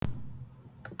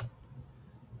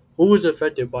Who is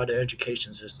affected by the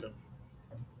education system?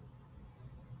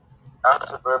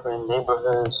 Non-suburban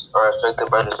neighborhoods are affected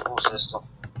by the school system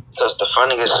because the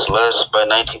funding is less by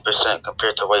 19%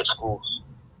 compared to white schools.